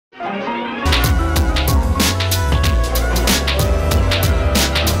She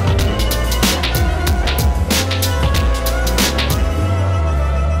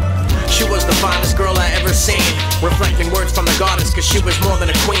was the finest girl I ever seen, reflecting words from the goddess, cause she was more than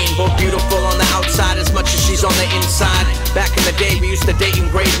a queen. Both beautiful on the outside as much as she's on the inside. Back in the day we used to date in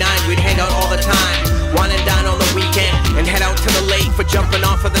grade 9, we'd hang out all the time, wine and dine on the weekend, and head out to the lake for jumping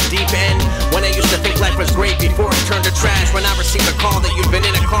off of the deep end. When I used to think life was great before it turned to trash, when I received a call that you'd been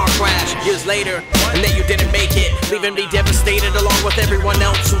in a car crash years later, and that you didn't make it, leaving me devastated along with everyone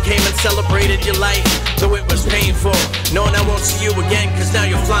else who came and celebrated your life. Though it was painful, knowing I won't see you again, cause now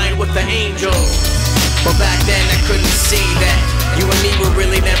you're flying with the angel. But back then I couldn't see that you and me were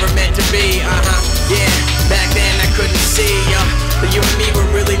really never meant to be. Yeah, back then I couldn't see that you and me were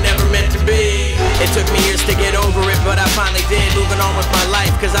really never meant to be. It took me years to get over it, but I finally did. Moving on with my life,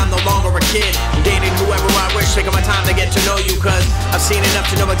 cause I'm no longer a kid. I'm dating whoever I wish, taking my time to get to know you, cause I've seen enough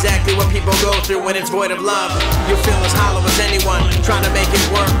to know exactly what people go through when it's void of love. You feel as hollow as anyone, trying to make it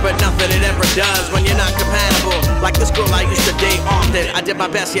work, but nothing it ever does when you're not compatible. Like this girl I used to date often, I did my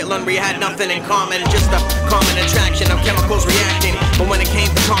best yet learned we had nothing in common. Just a common attraction of chemicals reacting. But when it came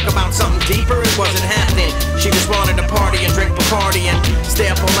to talk about something deeper, it wasn't happening. She just wanted to party and drink Bacardi and stay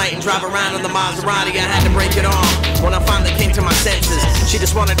up all night and drive around in the Maserati. I had to break it off when I finally came to my senses. She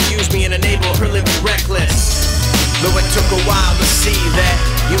just wanted to use me and enable her living reckless. Though it took a while to see that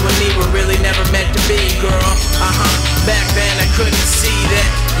you and me were really never meant to be, girl. Back then I couldn't see that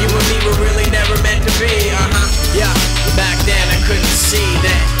you and me were really never meant to be. Yeah, back then I couldn't see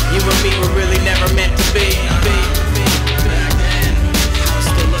that you and me were really never meant to be. Back then I was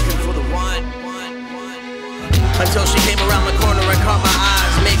still looking for the one. Until she came around the corner and caught my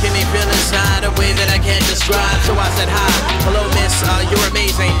eyes, making me feel inside a way that I can't describe. So I said hi, hello miss, you're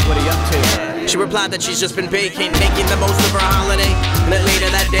amazing. What are you up to? She replied that she's just been baking, making the most of her holiday, and that later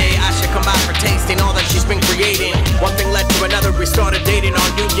that day I should come by for tasting all that she's been creating. One thing led to another, we started dating on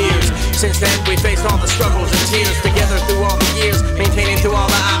New Year's. Since then we faced all the struggles and tears together through all the years, maintaining through all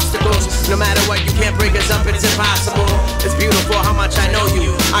the obstacles. No matter what, you can't break us up, it's impossible. It's beautiful how much I know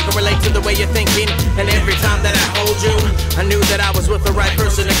you. I can relate to the way you're thinking, and every time that I hold you, I knew that I was with the right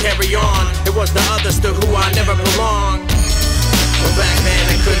person to carry on. It was the others to who I never belonged. But back then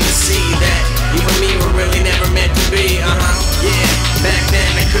I couldn't see that you and me were really never meant to be. Yeah, back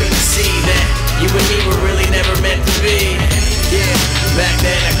then I couldn't see that you and me were really never meant to be.